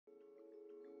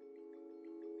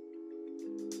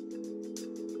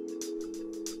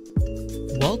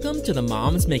Welcome to the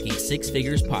Moms Making Six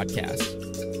Figures podcast,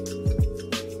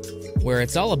 where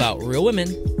it's all about real women,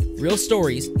 real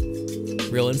stories,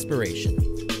 real inspiration.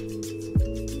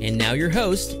 And now your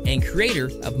host and creator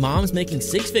of Moms Making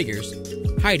Six Figures,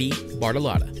 Heidi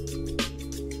Bartolotta.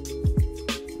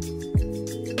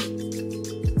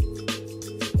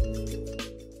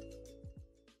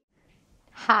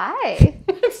 Hi.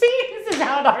 See, this is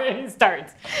how it already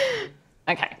starts.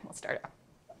 Okay, we'll start.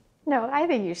 No, I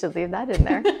think you should leave that in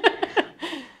there.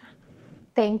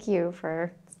 Thank you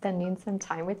for spending some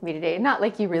time with me today. Not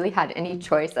like you really had any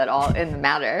choice at all in the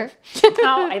matter.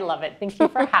 Oh, I love it. Thank you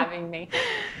for having me.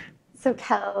 So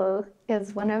Kel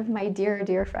is one of my dear,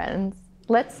 dear friends.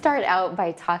 Let's start out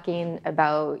by talking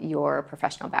about your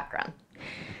professional background.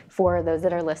 For those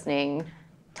that are listening,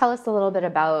 tell us a little bit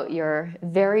about your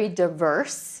very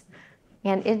diverse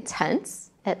and intense,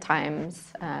 at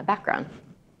times, background.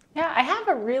 Yeah, I have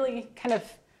a really kind of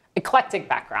eclectic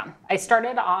background. I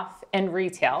started off in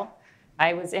retail.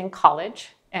 I was in college,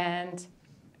 and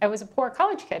I was a poor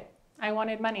college kid. I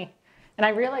wanted money. And I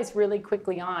realized really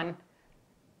quickly on,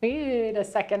 wait a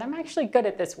second, I'm actually good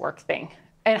at this work thing.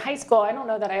 In high school, I don't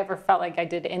know that I ever felt like I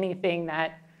did anything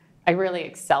that I really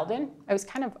excelled in. I was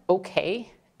kind of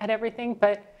okay at everything,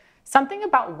 but something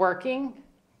about working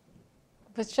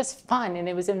was just fun, and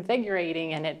it was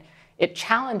invigorating, and it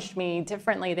challenged me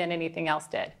differently than anything else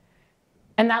did.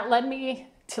 And that led me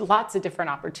to lots of different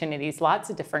opportunities, lots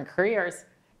of different careers.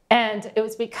 And it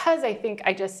was because I think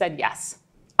I just said yes.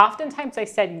 Oftentimes I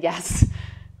said yes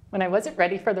when I wasn't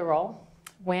ready for the role,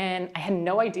 when I had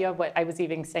no idea what I was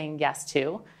even saying yes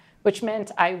to, which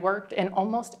meant I worked in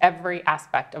almost every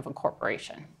aspect of a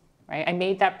corporation, right? I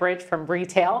made that bridge from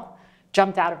retail,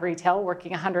 jumped out of retail,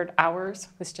 working 100 hours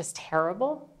was just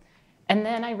terrible. And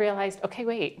then I realized, okay,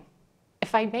 wait,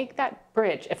 if I make that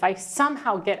bridge, if I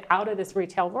somehow get out of this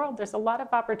retail world, there's a lot of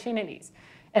opportunities.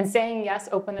 And saying yes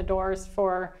opened the doors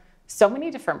for so many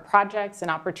different projects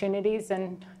and opportunities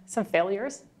and some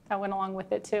failures that went along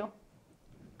with it too.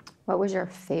 What was your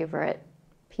favorite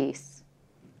piece?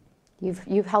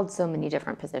 You've held so many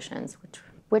different positions.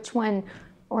 Which one,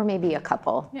 or maybe a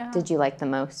couple, did you like the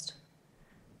most?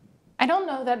 I don't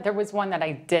know that there was one that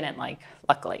I didn't like,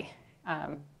 luckily.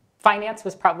 Finance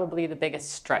was probably the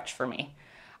biggest stretch for me.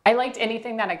 I liked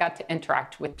anything that I got to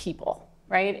interact with people,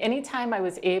 right? Anytime I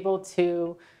was able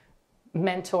to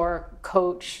mentor,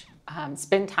 coach,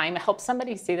 spend time, help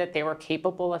somebody see that they were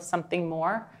capable of something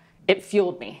more, it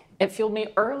fueled me. It fueled me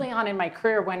early on in my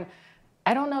career when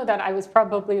I don't know that I was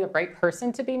probably the right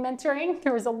person to be mentoring.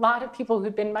 There was a lot of people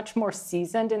who'd been much more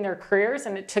seasoned in their careers,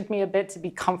 and it took me a bit to be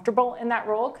comfortable in that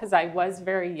role because I was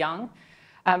very young.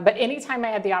 But anytime I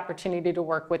had the opportunity to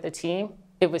work with a team,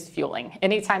 it was fueling.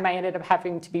 Anytime I ended up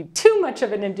having to be too much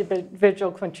of an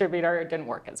individual contributor, it didn't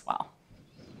work as well.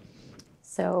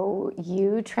 So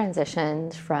you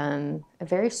transitioned from a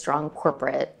very strong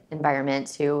corporate environment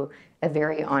to a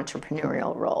very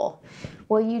entrepreneurial role.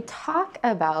 Will you talk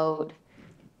about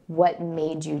what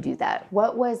made you do that?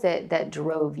 What was it that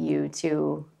drove you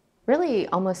to really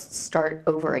almost start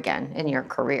over again in your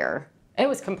career? It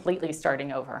was completely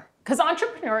starting over. Because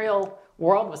entrepreneurial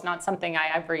world was not something I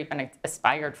ever even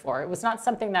aspired for. It was not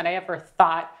something that I ever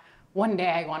thought, one day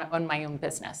I want to own my own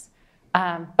business.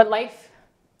 But life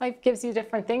gives you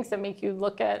different things that make you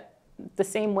look at the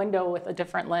same window with a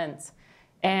different lens.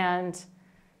 And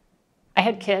I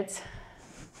had kids.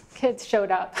 Kids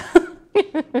showed up.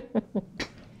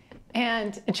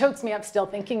 And it chokes me up still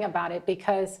thinking about it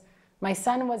because my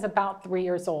son was about 3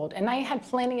 years old, and I had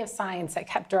plenty of signs that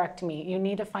kept directing me. You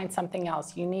need to find something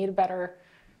else. You need a better,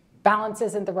 balance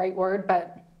isn't the right word,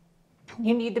 but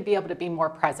you need to be able to be more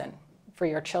present for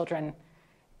your children.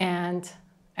 And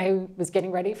I was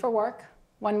getting ready for work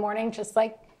one morning, just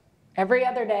like every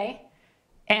other day.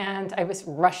 And I was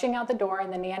rushing out the door,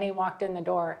 and the nanny walked in the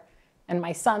door. And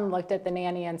my son looked at the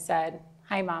nanny and said,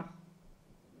 "Hi, Mom.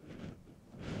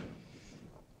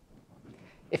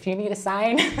 If you need a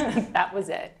sign," that was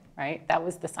it, right? That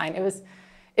was the sign.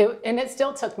 And it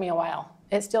still took me a while.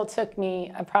 It still took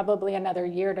me probably another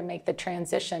year to make the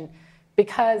transition,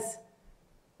 because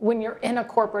when you're in a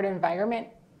corporate environment,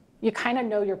 you kind of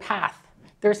know your path.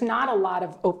 There's not a lot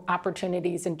of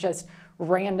opportunities and just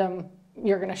random,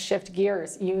 you're going to shift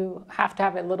gears. You have to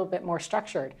have it a little bit more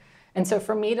structured. And so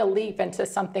for me to leap into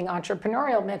something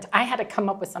entrepreneurial meant I had to come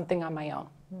up with something on my own.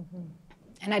 Mm-hmm.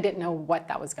 And I didn't know what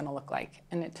that was going to look like.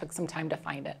 And it took some time to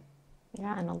find it.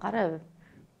 Yeah, and a lot of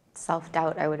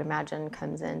self-doubt, I would imagine,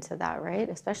 comes into that, right?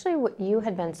 Especially what you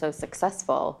had been so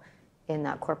successful in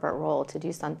that corporate role, to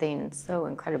do something so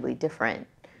incredibly different.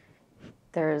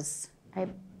 There's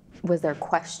Was there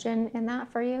question in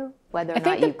that for you, whether or I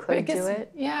think not you could do biggest-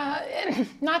 it? Yeah,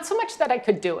 not so much that I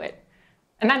could do it.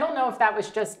 And I don't know if that was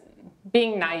just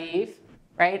being naive,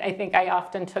 right? I think I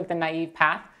often took the naive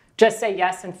path. Just say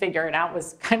yes and figure it out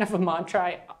was kind of a mantra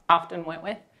I often went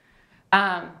with.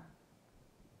 But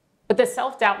the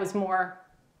self-doubt was more,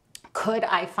 could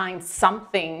I find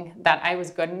something that I was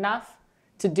good enough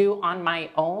to do on my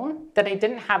own, that I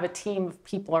didn't have a team of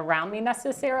people around me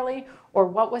necessarily, or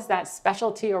what was that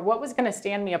specialty, or what was going to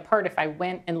stand me apart if I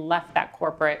went and left that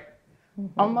corporate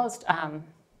almost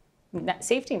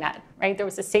safety net, right? There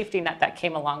was a safety net that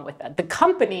came along with that. The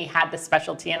company had the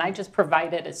specialty and I just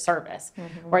provided a service,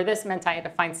 where this meant I had to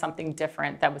find something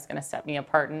different that was going to set me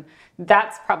apart. And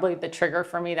that's probably the trigger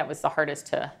for me that was the hardest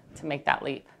to make that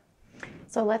leap.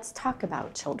 So let's talk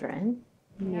about children.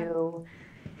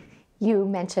 You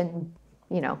mentioned,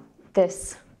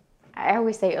 this, I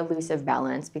always say elusive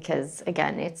balance, because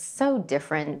again, it's so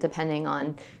different depending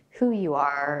on who you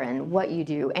are and what you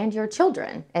do, and your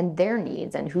children and their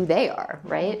needs and who they are,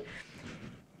 right?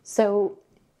 So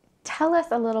tell us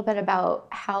a little bit about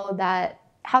how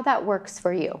that works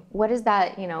for you. What is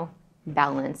that,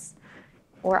 balance?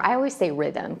 Or I always say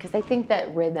rhythm, because I think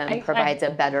that rhythm provides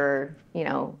a better,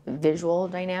 visual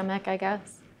dynamic, I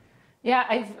guess.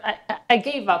 Yeah, I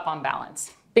gave up on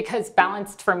balance, because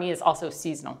balance for me is also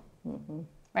seasonal,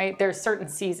 right? There's certain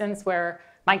seasons where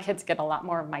my kids get a lot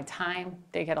more of my time,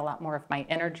 they get a lot more of my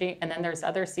energy, and then there's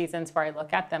other seasons where I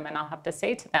look at them and I'll have to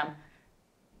say to them,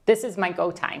 this is my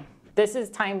go time. This is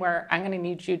time where I'm going to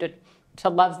need you to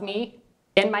love me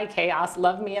in my chaos,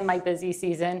 love me in my busy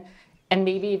season, and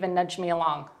maybe even nudge me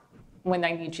along when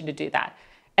I need you to do that.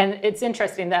 And it's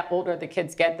interesting that older the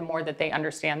kids get, the more that they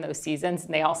understand those seasons.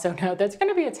 And they also know there's going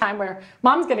to be a time where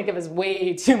mom's going to give us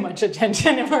way too much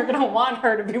attention and we're going to want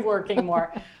her to be working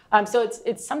more. So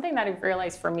it's something that I've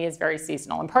realized for me is very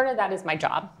seasonal. And part of that is my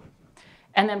job.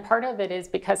 And then part of it is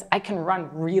because I can run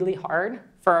really hard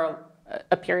for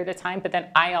a period of time, but then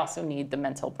I also need the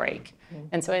mental break.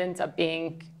 And so it ends up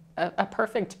being a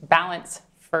perfect balance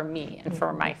for me and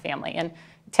for my family. And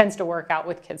it tends to work out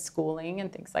with kids' schooling and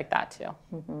things like that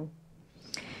too.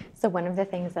 So one of the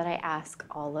things that I ask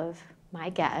all of my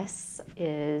guests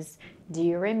is, do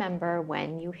you remember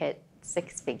when you hit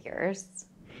six figures?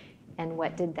 And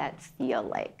what did that feel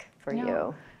like for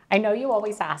you? I know you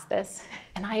always ask this,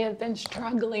 and I have been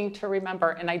struggling to remember,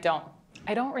 and I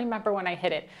don't remember when I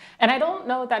hit it. And I don't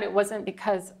know that it wasn't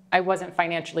because I wasn't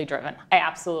financially driven. I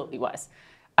absolutely was.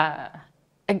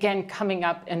 Again, coming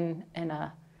up in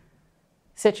a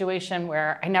situation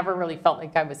where I never really felt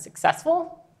like I was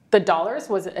successful, the dollars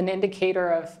was an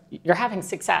indicator of you're having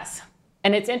success.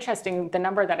 And it's interesting, the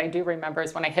number that I do remember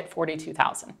is when I hit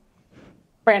 42,000.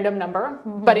 Random number,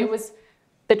 but it was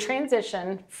the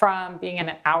transition from being in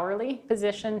an hourly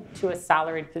position to a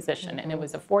salaried position. And it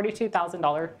was a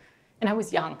 $42,000, and I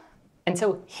was young. And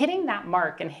so hitting that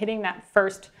mark and hitting that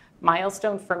first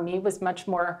milestone for me was much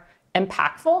more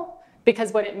impactful,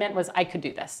 because what it meant was I could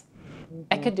do this.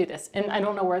 I could do this. And I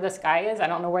don't know where the sky is. I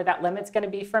don't know where that limit's going to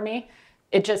be for me.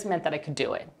 It just meant that I could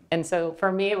do it. And so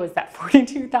for me, it was that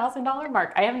 $42,000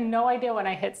 mark. I have no idea when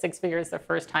I hit six figures the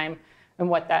first time and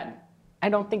what that, I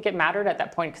don't think it mattered at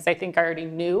that point, because I think I already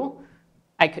knew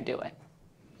I could do it.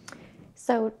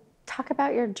 So talk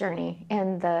about your journey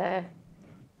and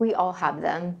we all have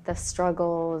them, the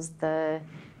struggles, the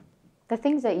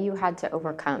things that you had to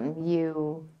overcome.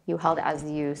 You held, as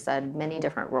you said, many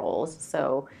different roles.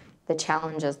 So the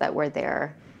challenges that were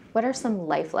there. What are some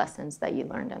life lessons that you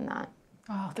learned in that?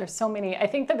 Oh, there's so many. I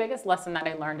think the biggest lesson that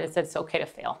I learned is that it's okay to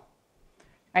fail,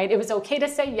 right? It was okay to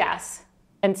say yes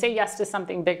and say yes to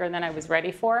something bigger than I was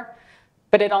ready for.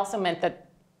 But it also meant that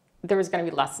there was going to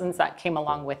be lessons that came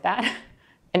along with that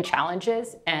and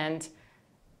challenges and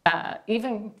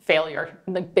even failure,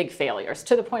 like big failures,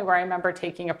 to the point where I remember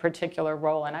taking a particular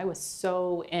role and I was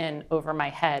so in over my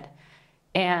head.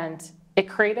 And it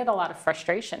created a lot of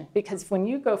frustration, because when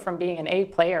you go from being an A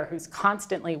player who's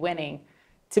constantly winning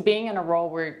to being in a role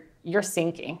where you're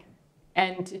sinking,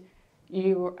 and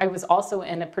I was also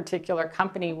in a particular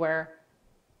company where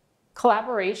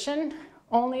collaboration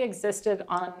only existed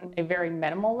on a very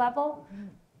minimal level.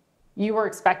 You were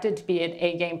expected to be an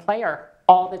A-game player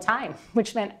all the time,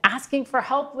 which meant asking for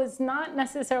help was not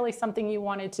necessarily something you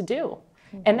wanted to do.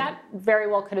 And that very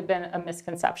well could have been a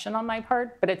misconception on my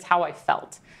part, but it's how I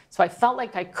felt. So I felt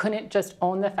like I couldn't just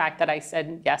own the fact that I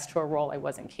said yes to a role I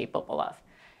wasn't capable of.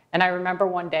 And I remember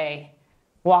one day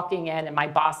walking in and my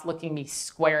boss looking me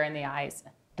square in the eyes,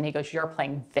 and he goes, "You're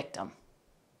playing victim."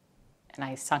 And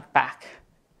I sunk back.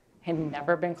 I had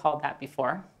never been called that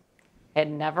before. I had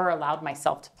never allowed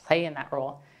myself to play in that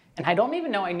role. And I don't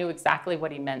even know I knew exactly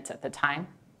what he meant at the time.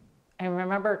 I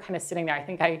remember kind of sitting there. I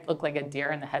think I looked like a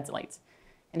deer in the headlights.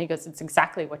 And he goes, it's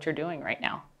exactly what you're doing right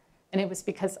now. And it was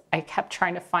because I kept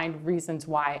trying to find reasons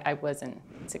why I wasn't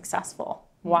successful.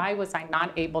 Why was I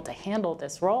not able to handle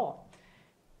this role?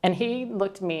 And he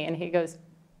looked at me and he goes,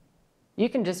 you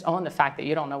can just own the fact that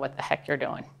you don't know what the heck you're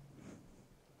doing.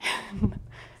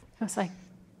 I was like,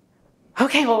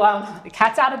 okay, well, the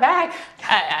cat's out of the bag.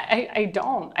 I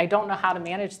don't know how to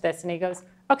manage this. And he goes,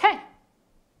 okay,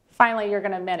 finally you're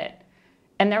going to admit it.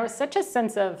 And there was such a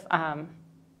sense of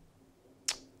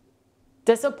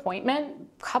disappointment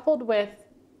coupled with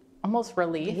almost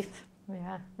relief.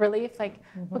 Yeah. Relief, like,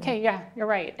 okay, yeah, you're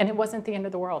right. And it wasn't the end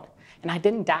of the world. And I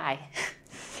didn't die.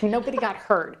 Nobody got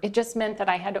hurt. It just meant that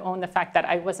I had to own the fact that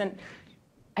I wasn't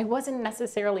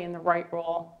necessarily in the right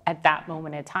role at that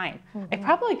moment in time. I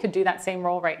probably could do that same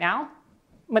role right now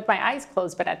with my eyes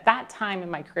closed, but at that time in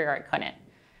my career, I couldn't.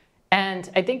 And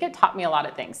I think it taught me a lot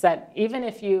of things, that even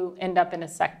if you end up in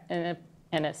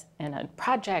a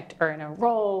project or in a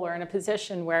role or in a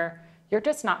position where you're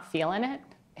just not feeling it,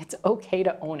 it's okay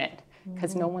to own it,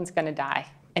 because no one's going to die.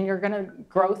 And you're going to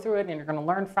grow through it and you're going to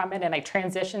learn from it. And I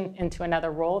transitioned into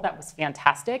another role that was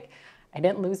fantastic. I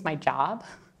didn't lose my job.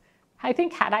 I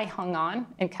think had I hung on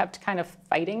and kept kind of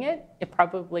fighting it, it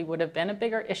probably would have been a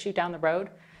bigger issue down the road.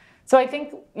 So I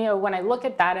think, when I look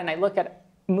at that and I look at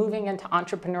moving into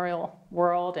entrepreneurial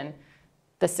world and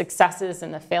the successes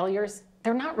and the failures,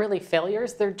 they're not really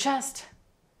failures. They're just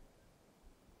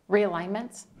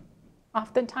realignments.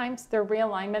 Oftentimes, they're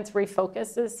realignments,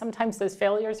 refocuses. Sometimes those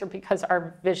failures are because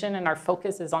our vision and our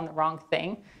focus is on the wrong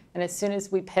thing. And as soon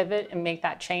as we pivot and make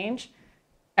that change,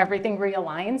 everything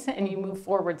realigns and you move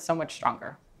forward so much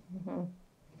stronger.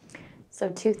 So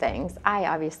 2 things. I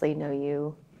obviously know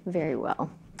you very well.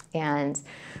 And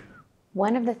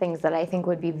one of the things that I think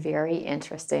would be very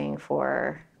interesting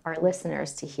for our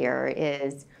listeners to hear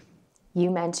is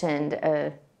you mentioned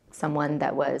someone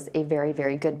that was a very,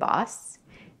 very good boss.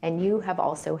 And you have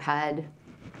also had,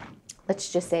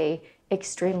 let's just say,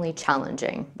 extremely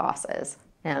challenging bosses.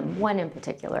 One in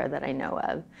particular that I know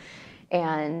of.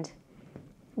 And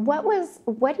what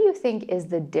do you think is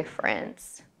the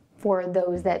difference for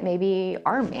those that maybe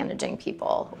are managing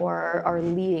people or are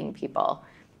leading people?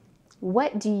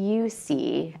 What do you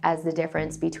see as the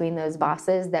difference between those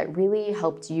bosses that really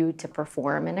helped you to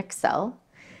perform and excel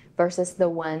versus the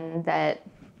one that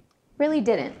really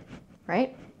didn't,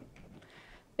 right?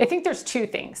 I think there's 2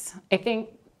 things. I think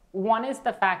one is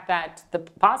the fact that the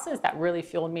bosses that really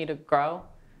fueled me to grow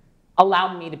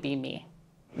allowed me to be me,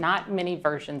 not many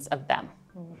versions of them,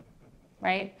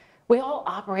 right? We all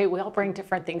operate, we all bring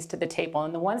different things to the table.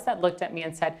 And the ones that looked at me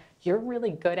and said, you're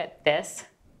really good at this,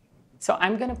 so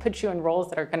I'm going to put you in roles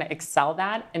that are going to excel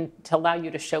that and to allow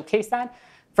you to showcase that,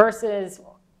 versus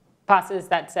bosses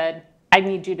that said, I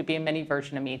need you to be a mini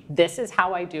version of me. This is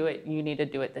how I do it. You need to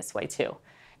do it this way too.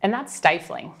 And that's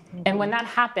stifling. And when that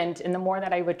happened, and the more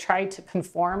that I would try to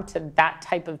conform to that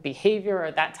type of behavior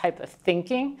or that type of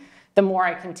thinking, the more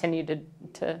I continued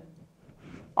to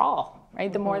fall,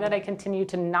 right? The more that I continued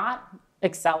to not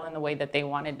excel in the way that they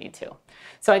wanted me to.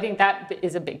 So I think that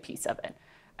is a big piece of it.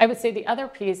 I would say the other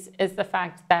piece is the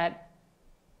fact that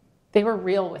they were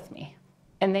real with me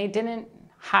and they didn't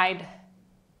hide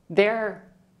their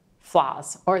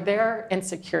flaws or their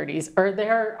insecurities or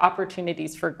their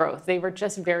opportunities for growth. They were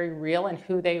just very real in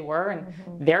who they were and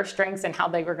their strengths and how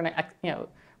they were going to,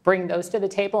 bring those to the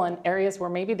table in areas where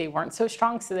maybe they weren't so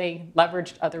strong. So they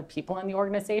leveraged other people in the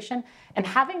organization. And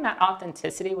having that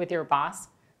authenticity with your boss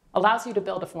allows you to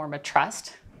build a form of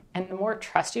trust. And the more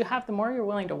trust you have, the more you're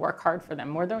willing to work hard for them,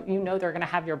 the more you know they're going to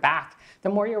have your back, the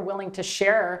more you're willing to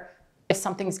share if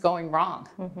something's going wrong,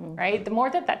 right? The more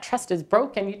that trust is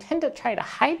broken, you tend to try to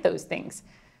hide those things.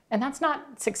 And that's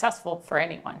not successful for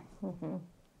anyone.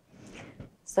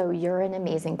 So you're an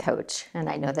amazing coach, and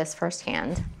I know this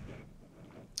firsthand.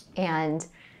 And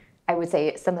I would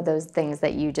say some of those things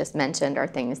that you just mentioned are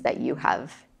things that you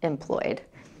have employed.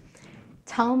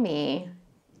 Tell me,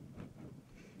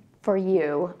 for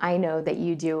you, I know that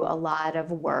you do a lot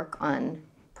of work on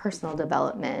personal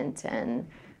development and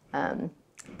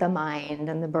the mind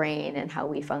and the brain and how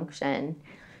we function.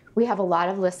 We have a lot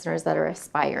of listeners that are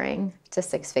aspiring to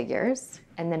 6 figures,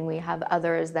 and then we have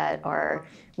others that are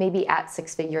maybe at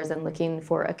 6 figures and looking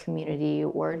for a community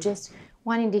or just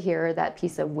wanting to hear that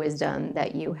piece of wisdom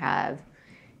that you have.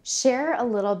 Share a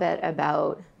little bit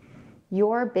about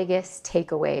your biggest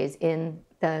takeaways in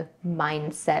the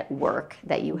mindset work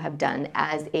that you have done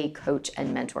as a coach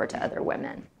and mentor to other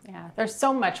women. Yeah, there's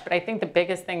so much, but I think the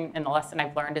biggest thing and the lesson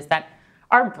I've learned is that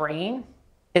our brain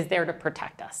is there to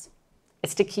protect us.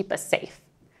 is to keep us safe.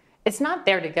 It's not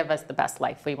there to give us the best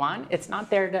life we want. It's not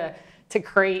there to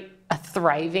create a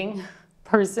thriving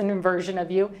person and version of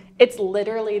you. It's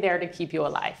literally there to keep you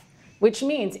alive, which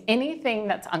means anything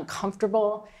that's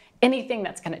uncomfortable, anything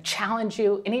that's going to challenge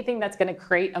you, anything that's going to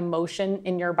create emotion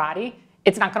in your body,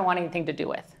 it's not going to want anything to do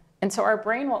with. And so our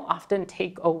brain will often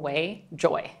take away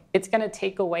joy. It's going to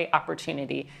take away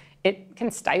opportunity. It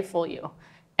can stifle you.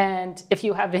 And if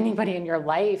you have anybody in your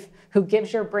life who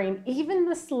gives your brain even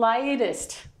the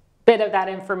slightest bit of that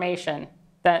information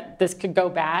that this could go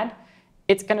bad,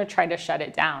 it's going to try to shut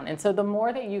it down. And so the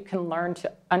more that you can learn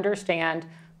to understand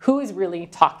who is really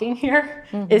talking here,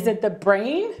 is it the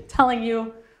brain telling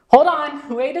you, hold on,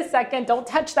 wait a second, don't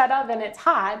touch that oven, it's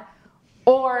hot,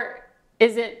 or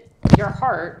is it your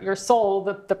heart, your soul,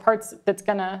 the parts that's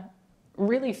going to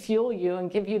really fuel you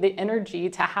and give you the energy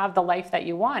to have the life that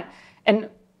you want? And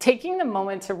taking the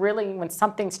moment to really, when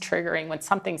something's triggering, when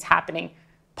something's happening,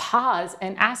 pause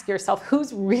and ask yourself,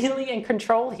 who's really in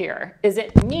control here? Is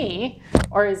it me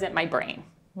or is it my brain?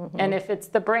 And if it's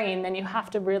the brain, then you have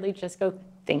to really just go,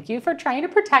 thank you for trying to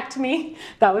protect me.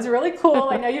 That was really cool.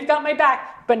 I know you've got my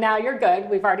back, but now you're good.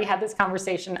 We've already had this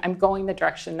conversation. I'm going the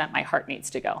direction that my heart needs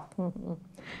to go.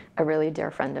 A really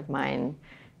dear friend of mine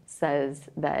says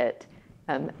that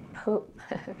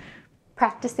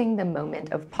practicing the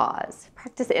moment of pause.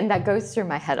 And that goes through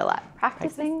my head a lot.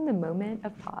 Practicing the moment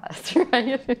of pause,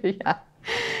 right? Yeah.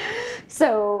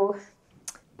 So,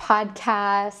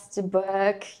 podcast,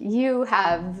 book, you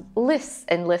have lists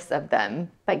and lists of them,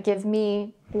 but give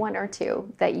me one or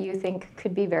two that you think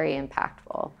could be very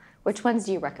impactful. Which ones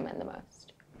do you recommend the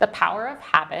most? The Power of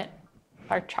Habit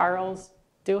by Charles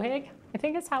Duhigg. I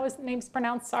think it's how his name's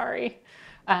pronounced, sorry.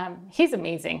 He's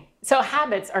amazing. So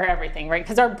habits are everything, right?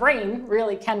 Because our brain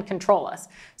really can control us.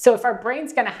 So if our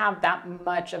brain's going to have that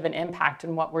much of an impact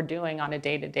in what we're doing on a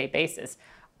day-to-day basis,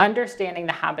 understanding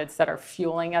the habits that are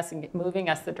fueling us and moving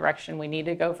us the direction we need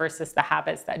to go versus the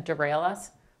habits that derail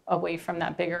us away from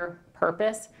that bigger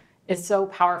purpose is so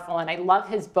powerful. And I love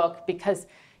his book because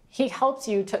he helps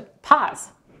you to pause,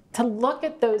 to look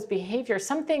at those behaviors.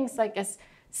 Some things like as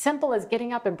simple as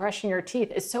getting up and brushing your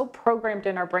teeth is so programmed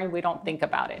in our brain we don't think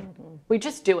about it. We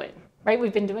just do it, right?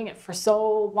 We've been doing it for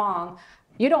so long.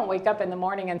 You don't wake up in the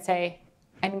morning and say,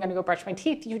 I'm going to go brush my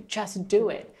teeth. You just do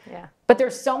it. Yeah. But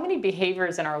there's so many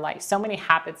behaviors in our life, so many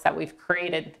habits that we've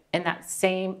created in that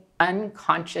same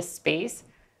unconscious space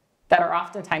that are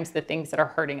oftentimes the things that are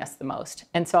hurting us the most.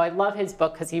 And so I love his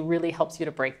book because he really helps you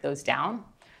to break those down.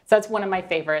 So that's one of my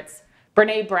favorites.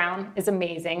 Brene Brown is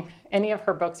amazing. Any of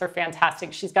her books are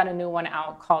fantastic. She's got a new one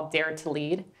out called Dare to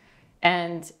Lead.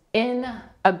 And in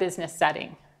a business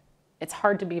setting, it's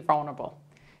hard to be vulnerable.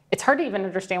 It's hard to even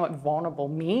understand what vulnerable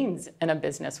means in a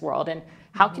business world. And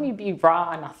how can you be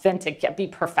raw and authentic, yet be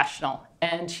professional?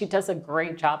 And she does a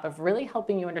great job of really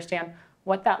helping you understand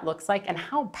what that looks like and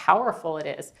how powerful it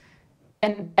is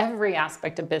in every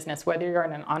aspect of business, whether you're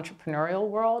in an entrepreneurial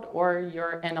world or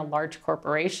you're in a large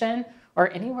corporation or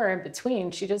anywhere in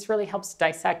between. She just really helps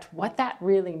dissect what that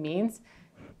really means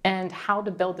and how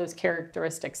to build those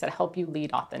characteristics that help you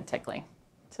lead authentically.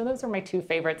 So those are my two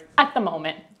favorites at the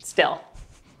moment, still.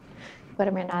 What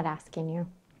am I not asking you?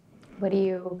 What do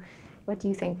you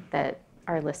think that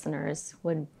our listeners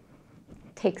would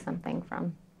take something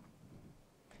from?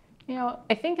 You know,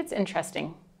 I think it's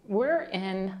interesting. We're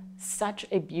in such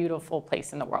a beautiful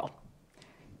place in the world,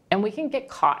 and we can get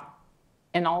caught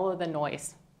in all of the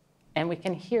noise, and we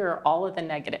can hear all of the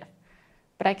negative.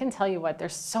 But I can tell you what,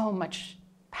 there's so much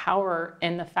power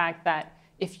in the fact that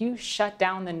if you shut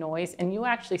down the noise and you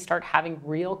actually start having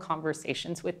real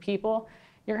conversations with people,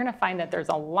 you're going to find that there's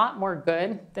a lot more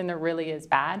good than there really is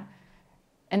bad.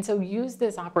 And so use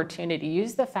this opportunity,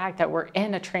 use the fact that we're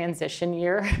in a transition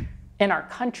year in our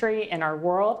country, in our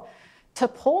world, to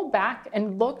pull back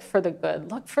and look for the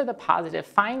good, look for the positive,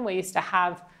 find ways to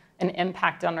have an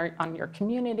impact on your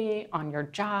community, on your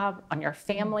job, on your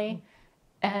family,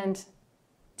 and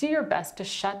do your best to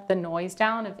shut the noise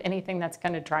down of anything that's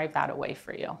going to drive that away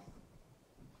for you.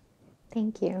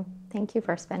 Thank you. Thank you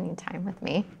for spending time with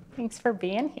me. Thanks for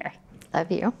being here.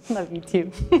 Love you. Love you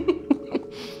too.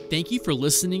 Thank you for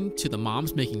listening to the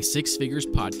Moms Making Six Figures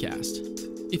podcast.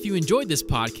 If you enjoyed this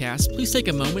podcast, please take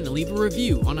a moment and leave a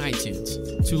review on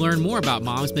iTunes. To learn more about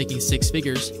Moms Making Six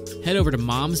Figures, head over to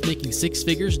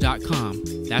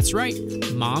momsmakingsixfigures.com. That's right,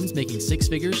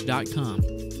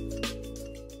 momsmakingsixfigures.com.